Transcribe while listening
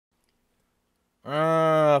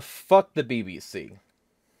Fuck the BBC.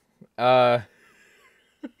 Uh,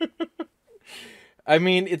 I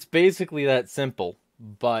mean, it's basically that simple.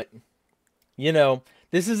 But you know,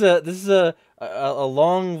 this is a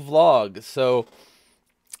long vlog, so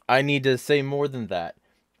I need to say more than that.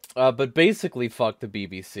 But basically, fuck the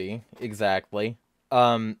BBC. Exactly.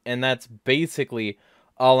 And that's basically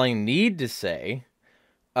all I need to say.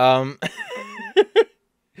 Um,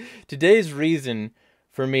 today's reason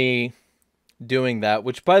for me doing that,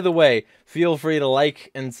 which by the way, feel free to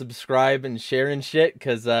like and subscribe and share and shit,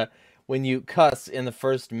 because when you cuss in the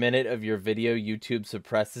first minute of your video, YouTube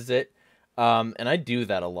suppresses it. And I do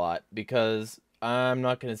that a lot because I'm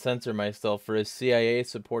not going to censor myself for a CIA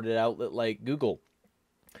supported outlet like Google.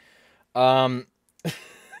 Um,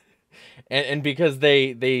 and because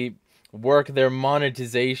they work their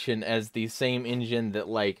monetization as the same engine that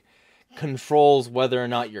like controls whether or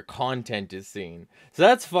not your content is seen. So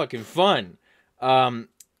that's fucking fun. Um,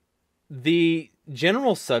 the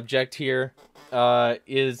general subject here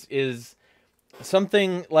is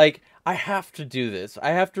something like I have to do this. I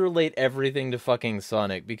have to relate everything to fucking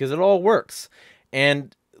Sonic because it all works.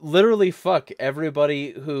 And literally fuck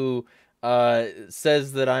everybody who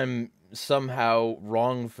says that I'm somehow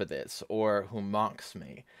wrong for this or who mocks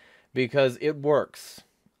me because it works.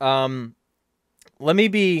 Let me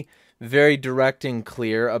be very direct and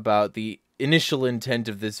clear about the initial intent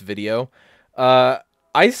of this video.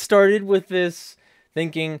 I started with this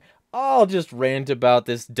thinking, oh, I'll just rant about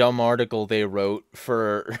this dumb article they wrote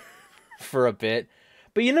for for a bit.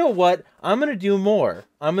 But you know what? I'm going to do more.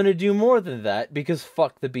 I'm going to do more than that because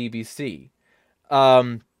fuck the BBC.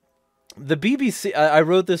 The BBC, I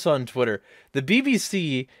wrote this on Twitter. The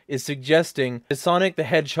BBC is suggesting Sonic the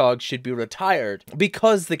Hedgehog should be retired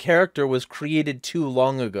because the character was created too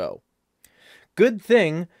long ago. Good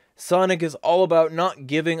thing Sonic is all about not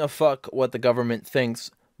giving a fuck what the government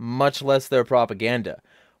thinks, much less their propaganda.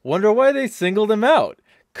 Wonder why they singled him out.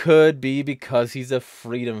 Could be because he's a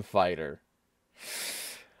freedom fighter.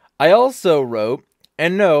 I also wrote,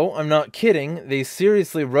 and no, I'm not kidding, they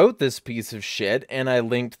seriously wrote this piece of shit, and I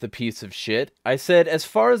linked the piece of shit. I said, as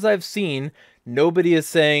far as I've seen, nobody is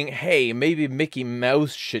saying, hey, maybe Mickey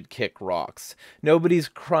Mouse should kick rocks. Nobody's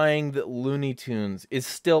crying that Looney Tunes is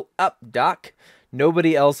still up, Doc.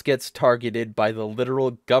 Nobody else gets targeted by the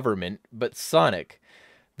literal government but Sonic.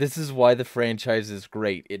 This is why the franchise is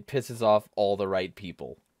great. It pisses off all the right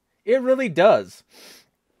people. It really does.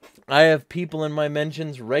 I have people in my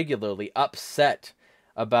mentions regularly upset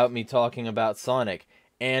about me talking about Sonic,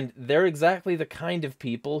 and they're exactly the kind of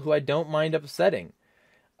people who I don't mind upsetting.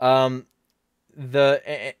 The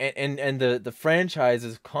franchise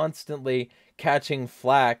is constantly catching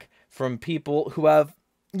flack from people who have,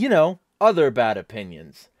 you know, other bad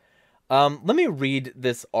opinions. Let me read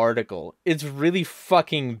this article. It's really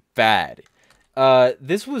fucking bad.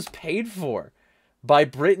 This was paid for by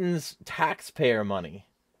Britain's taxpayer money.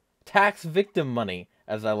 Tax victim money,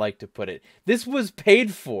 as I like to put it. This was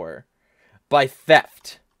paid for by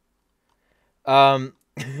theft. Let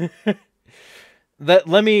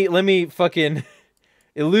me fucking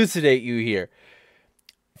elucidate you here.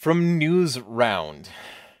 From News Round.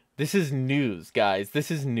 This is news, guys.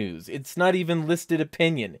 This is news. It's not even listed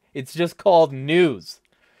opinion. It's just called news.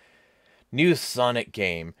 New Sonic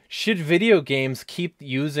game. Should video games keep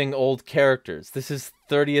using old characters? This is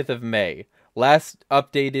 30th of May. Last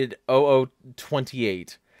updated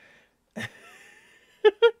 0028.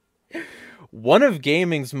 One of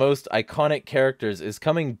gaming's most iconic characters is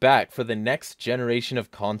coming back for the next generation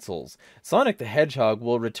of consoles. Sonic the Hedgehog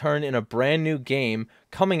will return in a brand new game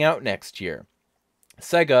coming out next year.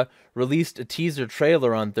 Sega released a teaser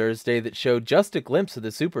trailer on Thursday that showed just a glimpse of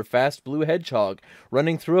the super fast blue hedgehog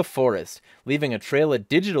running through a forest, leaving a trail of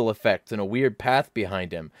digital effects and a weird path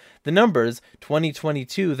behind him. The numbers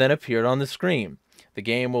 2022 then appeared on the screen. The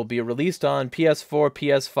game will be released on PS4,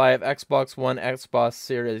 PS5, Xbox One,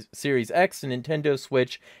 Xbox Series X, and Nintendo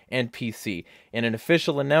Switch, and PC. In an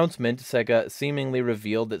official announcement, Sega seemingly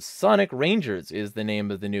revealed that Sonic Rangers is the name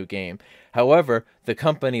of the new game. However, the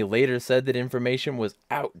company later said that information was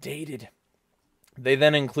outdated. They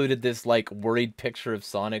then included this, like, worried picture of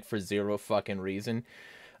Sonic for zero fucking reason,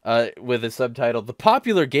 with a subtitle, "The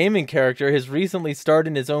popular gaming character has recently starred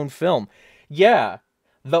in his own film." Yeah,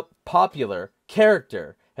 the popular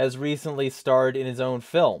character has recently starred in his own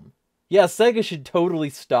film. Yeah, Sega should totally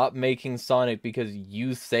stop making Sonic because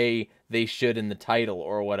you say they should in the title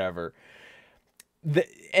or whatever.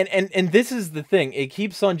 And this is the thing. It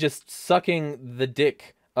keeps on just sucking the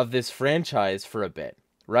dick of this franchise for a bit,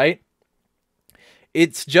 right?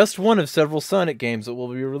 It's just one of several Sonic games that will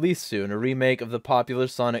be released soon. A remake of the popular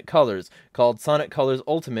Sonic Colors, called Sonic Colors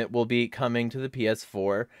Ultimate, will be coming to the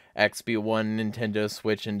PS4, XB One, Nintendo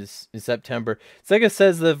Switch in September. Sega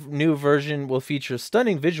says the new version will feature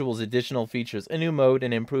stunning visuals, additional features, a new mode,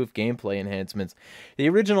 and improved gameplay enhancements. The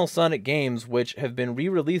original Sonic games, which have been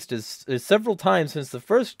re-released as several times since the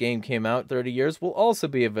first game came out 30 years, will also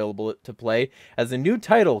be available to play as a new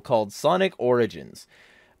title called Sonic Origins.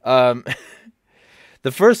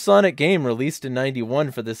 The first Sonic game, released in '91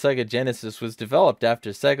 for the Sega Genesis, was developed after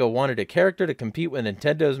Sega wanted a character to compete with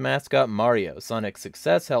Nintendo's mascot Mario. Sonic's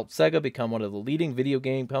success helped Sega become one of the leading video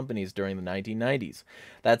game companies during the 1990s.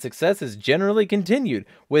 That success has generally continued,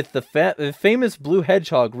 with the famous Blue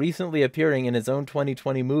Hedgehog recently appearing in his own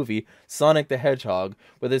 2020 movie, Sonic the Hedgehog,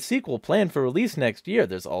 with a sequel planned for release next year.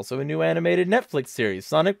 There's also a new animated Netflix series,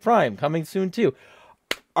 Sonic Prime, coming soon too.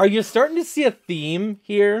 Are you starting to see a theme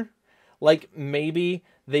here? Like, maybe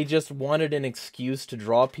they just wanted an excuse to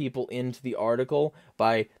draw people into the article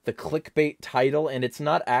by the clickbait title, and it's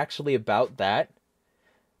not actually about that.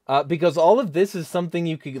 Because all of this is something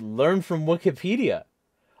you could learn from Wikipedia.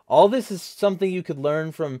 All this is something you could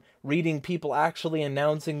learn from reading people actually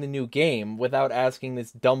announcing the new game without asking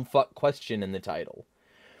this dumb fuck question in the title.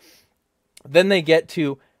 Then they get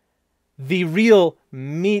to the real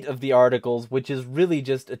meat of the articles, which is really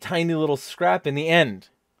just a tiny little scrap in the end.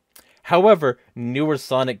 However, newer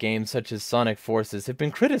Sonic games such as Sonic Forces have been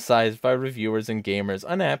criticized by reviewers and gamers,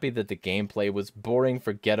 unhappy that the gameplay was boring,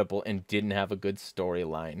 forgettable, and didn't have a good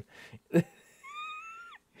storyline.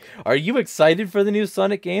 Are you excited for the new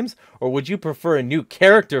Sonic games, or would you prefer a new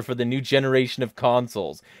character for the new generation of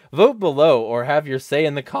consoles? Vote below or have your say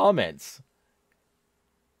in the comments.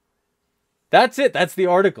 That's it. That's the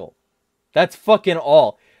article. That's fucking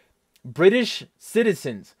all. British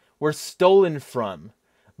citizens were stolen from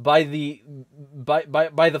by the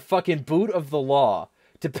fucking boot of the law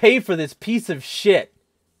to pay for this piece of shit.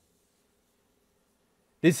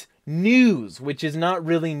 This news, which is not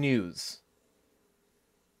really news.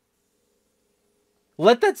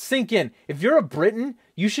 Let that sink in. If you're a Briton,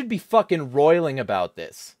 you should be fucking roiling about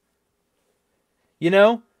this. You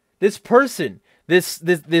know? This person, this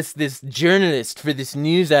journalist for this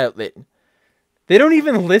news outlet, they don't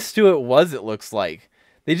even list who it was, it looks like.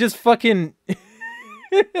 They just fucking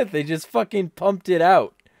they just fucking pumped it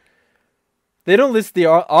out. They don't list the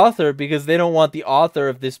author because they don't want the author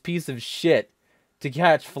of this piece of shit to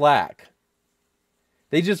catch flack.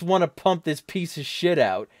 They just want to pump this piece of shit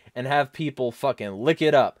out and have people fucking lick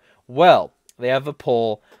it up. Well, they have a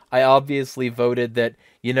poll. I obviously voted that,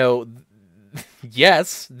 you know,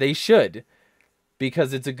 yes, they should.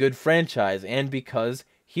 Because it's a good franchise and because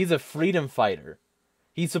he's a freedom fighter.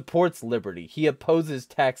 He supports liberty. He opposes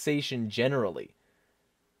taxation generally.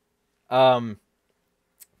 The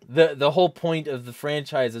whole point of the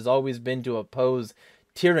franchise has always been to oppose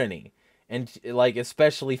tyranny and, like,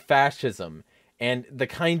 especially fascism and the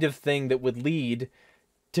kind of thing that would lead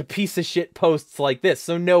to piece of shit posts like this.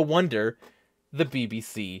 So no wonder the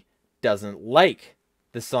BBC doesn't like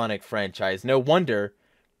the Sonic franchise. No wonder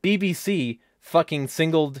BBC fucking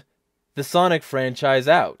singled the Sonic franchise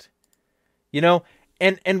out. You know,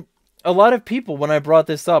 and a lot of people, when I brought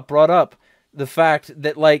this up, brought up the fact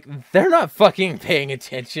that, like, they're not fucking paying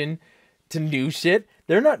attention to new shit.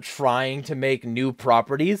 They're not trying to make new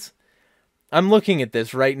properties. I'm looking at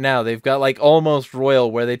this right now. They've got, like, Almost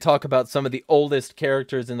Royal, where they talk about some of the oldest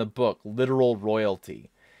characters in the book. Literal royalty.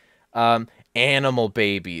 Animal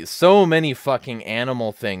babies. So many fucking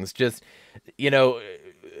animal things. Just, you know,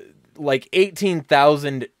 like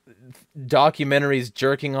 18,000 documentaries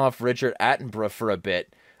jerking off Richard Attenborough for a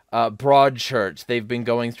bit. Broadchurch, they've been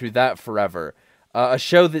going through that forever. A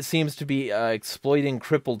show that seems to be exploiting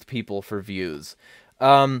crippled people for views.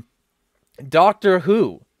 Doctor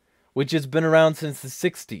Who, which has been around since the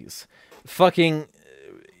 60s. Fucking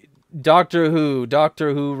Doctor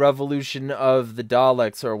Who Revolution of the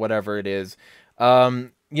Daleks or whatever it is.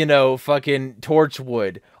 You know, fucking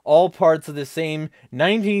Torchwood. All parts of the same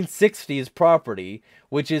 1960s property,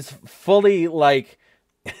 which is fully, like,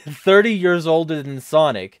 30 years older than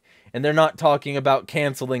Sonic. And they're not talking about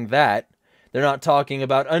canceling that. They're not talking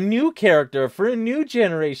about a new character for a new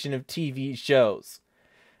generation of TV shows.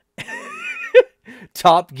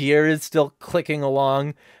 Top Gear is still clicking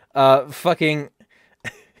along. Fucking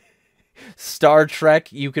Star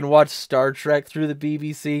Trek. You can watch Star Trek through the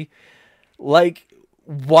BBC. Like,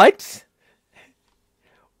 what?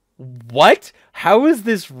 What? How is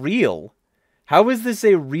this real? How is this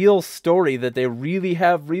a real story that they really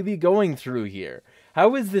have going through here?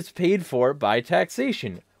 How is this paid for by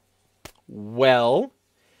taxation? Well,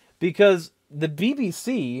 because the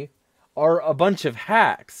BBC are a bunch of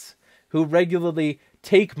hacks who regularly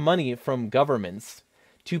take money from governments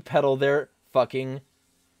to peddle their fucking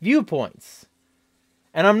viewpoints.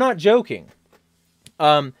 And I'm not joking.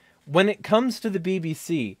 When it comes to the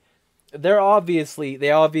BBC, they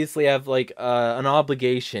obviously have like an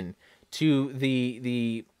obligation to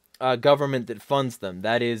the government that funds them.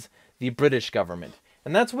 That is the British government.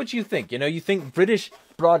 And that's what you think. You know, you think British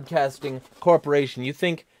Broadcasting Corporation, you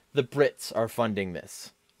think the Brits are funding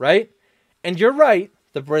this, right? And you're right,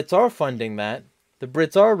 the Brits are funding that. The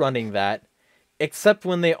Brits are running that, except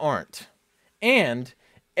when they aren't. And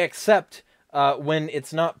except when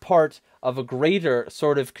it's not part of a greater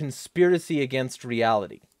sort of conspiracy against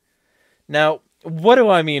reality. Now, what do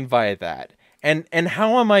I mean by that? And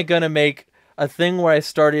how am I going to make a thing where I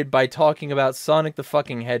started by talking about Sonic the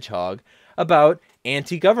fucking Hedgehog about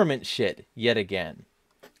anti-government shit yet again?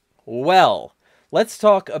 Well, let's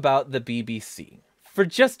talk about the BBC for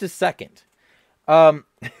just a second. And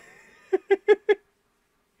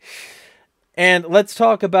let's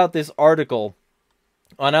talk about this article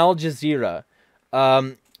on Al Jazeera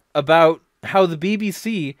about how the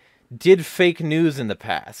BBC did fake news in the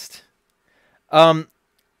past.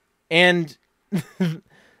 And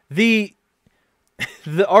the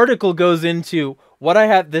article goes into what I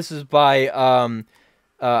have. This is by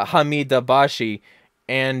Hamid Abashi,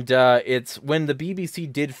 and it's when the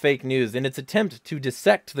BBC did fake news. In its attempt to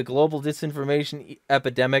dissect the global disinformation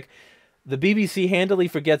epidemic, the BBC handily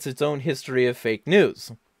forgets its own history of fake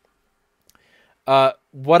news.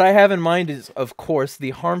 What I have in mind is, of course, the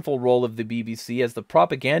harmful role of the BBC as the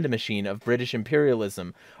propaganda machine of British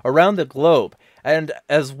imperialism around the globe, and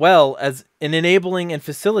as well as in enabling and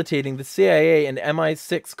facilitating the CIA and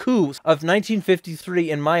MI6 coups of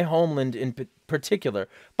 1953 in my homeland in particular,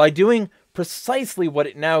 by doing precisely what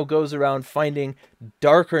it now goes around finding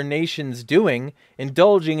darker nations doing,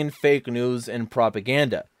 indulging in fake news and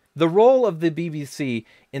propaganda. The role of the BBC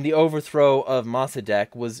in the overthrow of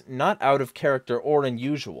Mossadegh was not out of character or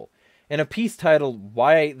unusual. In a piece titled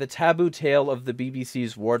 "Why the Taboo Tale of the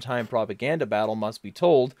BBC's Wartime Propaganda Battle Must Be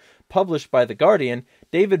Told," published by The Guardian,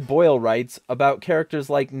 David Boyle writes about characters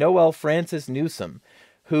like Noel Francis Newsom,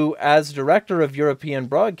 who, as director of European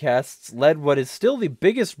broadcasts, led what is still the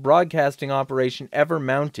biggest broadcasting operation ever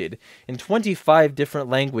mounted in 25 different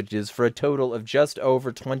languages for a total of just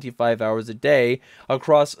over 25 hours a day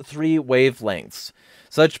across 3 wavelengths.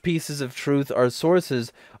 Such pieces of truth are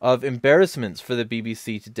sources of embarrassments for the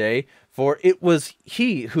BBC today, for it was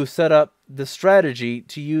he who set up the strategy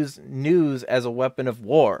to use news as a weapon of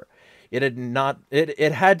war. It had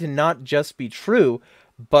to not just be true,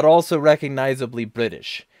 but also recognizably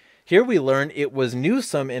British. Here we learn it was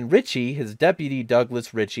Newsom and Ritchie, his deputy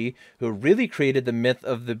Douglas Ritchie, who really created the myth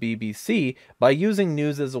of the BBC by using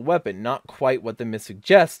news as a weapon, not quite what the myth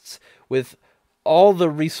suggests, with all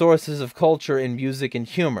the resources of culture in music and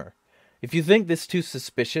humor. If you think this too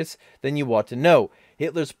suspicious, then you ought to know.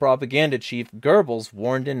 Hitler's propaganda chief Goebbels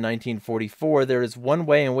warned in 1944 there is one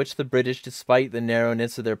way in which the British, despite the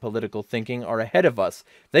narrowness of their political thinking, are ahead of us.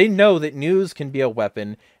 They know that news can be a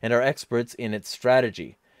weapon and are experts in its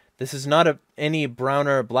strategy. This is not any brown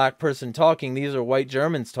or black person talking. These are white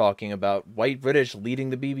Germans talking about white British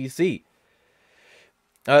leading the BBC.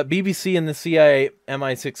 BBC and the CIA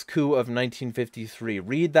MI6 coup of 1953.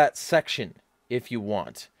 Read that section if you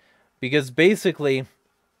want. Because basically,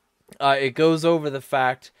 it goes over the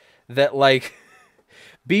fact that, like,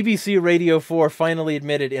 BBC Radio 4 finally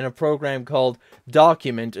admitted in a program called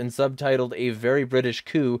Document and subtitled A Very British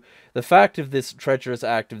Coup, the fact of this treacherous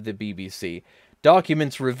act of the BBC.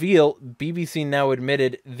 Documents reveal BBC now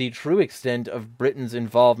admitted the true extent of Britain's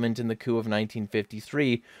involvement in the coup of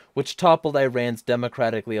 1953, which toppled Iran's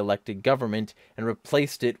democratically elected government and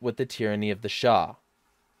replaced it with the tyranny of the Shah.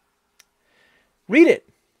 Read it,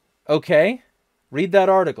 okay? Read that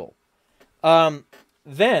article.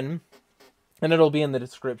 Then, and it'll be in the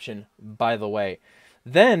description, by the way,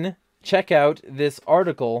 then check out this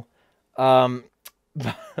article by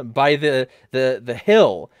the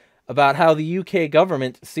Hill about how the UK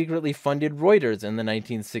government secretly funded Reuters in the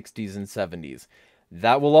 1960s and 70s.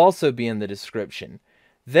 That will also be in the description.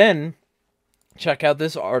 Then, check out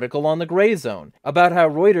this article on the Grey Zone about how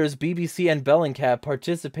Reuters, BBC, and Bellingcat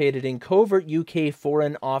participated in covert UK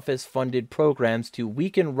Foreign Office-funded programs to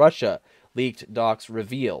weaken Russia, leaked docs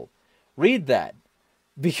reveal. Read that,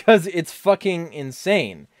 because it's fucking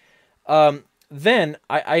insane. Then,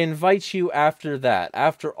 I invite you after that,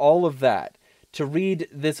 after all of that, to read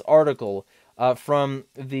this article from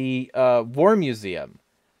the War Museum.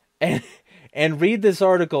 And read this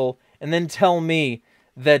article, and then tell me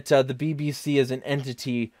that the BBC is an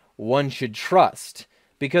entity one should trust,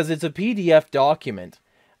 because it's a PDF document,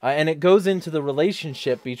 and it goes into the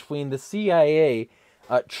relationship between the CIA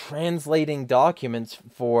translating documents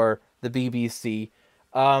for the BBC,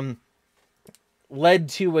 led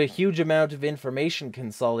to a huge amount of information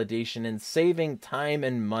consolidation and saving time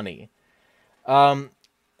and money.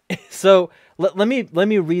 So let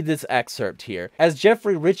me read this excerpt here. As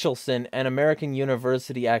Jeffrey Richelson, an American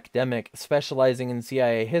university academic specializing in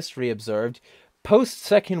CIA history, observed,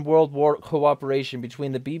 post-Second World War cooperation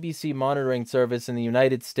between the BBC monitoring service and the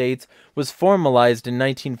United States was formalized in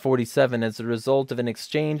 1947 as a result of an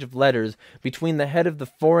exchange of letters between the head of the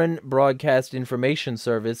Foreign Broadcast Information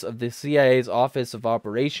Service of the CIA's Office of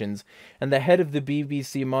Operations and the head of the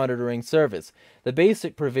BBC monitoring service. The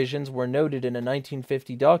basic provisions were noted in a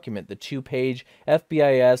 1950 document, the two-page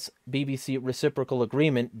FBIS-BBC Reciprocal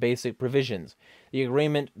Agreement Basic Provisions. The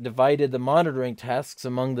agreement divided the monitoring tasks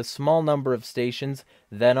among the small number of stations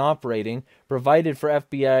then operating, provided for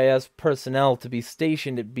FBIS personnel to be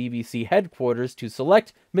stationed at BBC headquarters to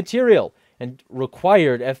select material, and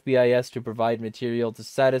required FBIS to provide material to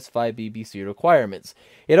satisfy BBC requirements.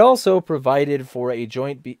 It also provided for a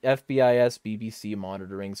joint FBIS-BBC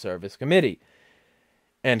monitoring service committee.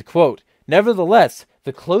 End quote. Nevertheless,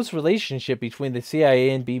 the close relationship between the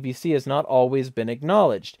CIA and BBC has not always been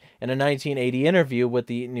acknowledged. In a 1980 interview with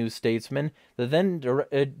the New Statesman, the then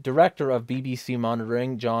director of BBC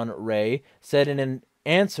monitoring, John Ray, said in an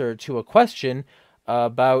answer to a question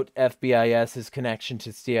about FBIS's connection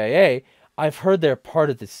to CIA, "I've heard they're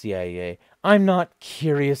part of the CIA. I'm not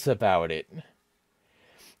curious about it."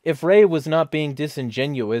 If Ray was not being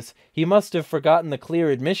disingenuous, he must have forgotten the clear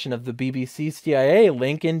admission of the BBC-CIA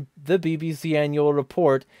link in the BBC Annual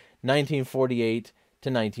Report 1948 to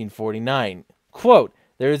 1949. Quote,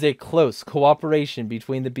 "There is a close cooperation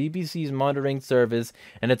between the BBC's monitoring service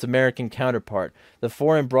and its American counterpart, the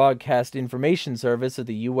Foreign Broadcast Information Service of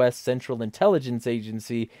the U.S. Central Intelligence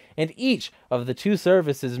Agency, and each of the two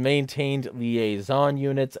services maintained liaison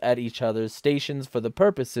units at each other's stations for the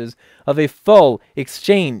purposes of a full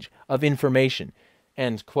exchange of information."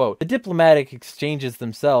 End quote. The diplomatic exchanges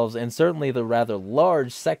themselves, and certainly the rather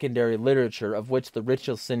large secondary literature of which the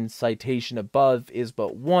Richelson citation above is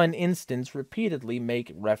but one instance, repeatedly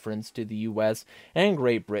make reference to the U.S. and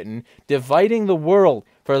Great Britain dividing the world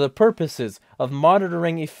for the purposes of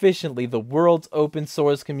monitoring efficiently the world's open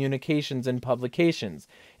source communications and publications.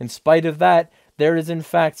 In spite of that, there is in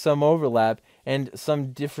fact some overlap and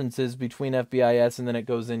some differences between FBIS, and then it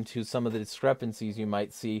goes into some of the discrepancies you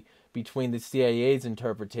might see between the CIA's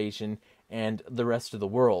interpretation and the rest of the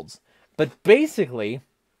world's. But basically,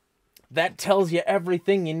 that tells you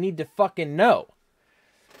everything you need to fucking know.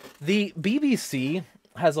 The BBC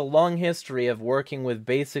has a long history of working with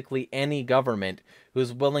basically any government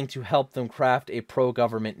who's willing to help them craft a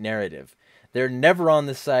pro-government narrative. They're never on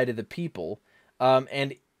the side of the people,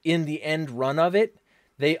 and in the end run of it,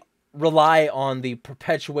 they rely on the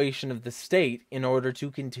perpetuation of the state in order to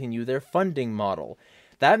continue their funding model.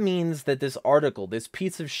 That means that this article, this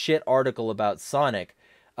piece of shit article about Sonic,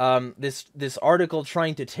 this article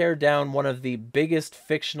trying to tear down one of the biggest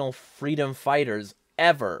fictional freedom fighters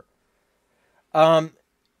ever,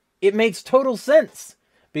 it makes total sense.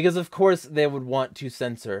 Because of course they would want to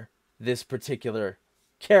censor this particular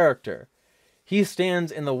character. He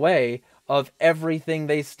stands in the way of everything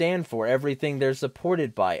they stand for, everything they're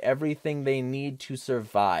supported by, everything they need to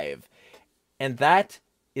survive. And that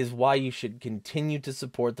is why you should continue to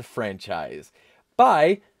support the franchise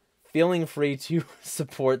by feeling free to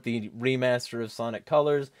support the remaster of Sonic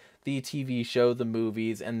Colors, the TV show, the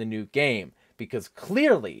movies, and the new game, because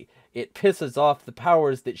clearly it pisses off the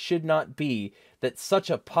powers that should not be that such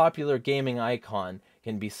a popular gaming icon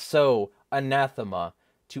can be so anathema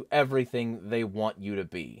to everything they want you to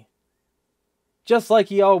be. Just like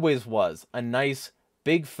he always was, a nice,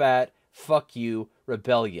 big fat, fuck you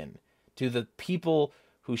rebellion to the people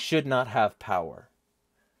who should not have power.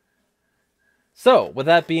 So, with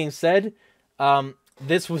that being said,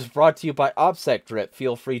 this was brought to you by OPSEC Drip.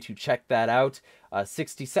 Feel free to check that out.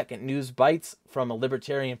 60-second news bites from a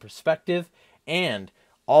libertarian perspective, and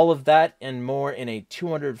all of that and more in a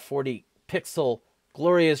 240-pixel,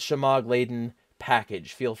 glorious Shemagh-laden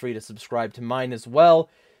package. Feel free to subscribe to mine as well.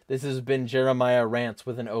 This has been Jeremiah Rants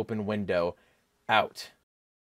with an Open Window. Out.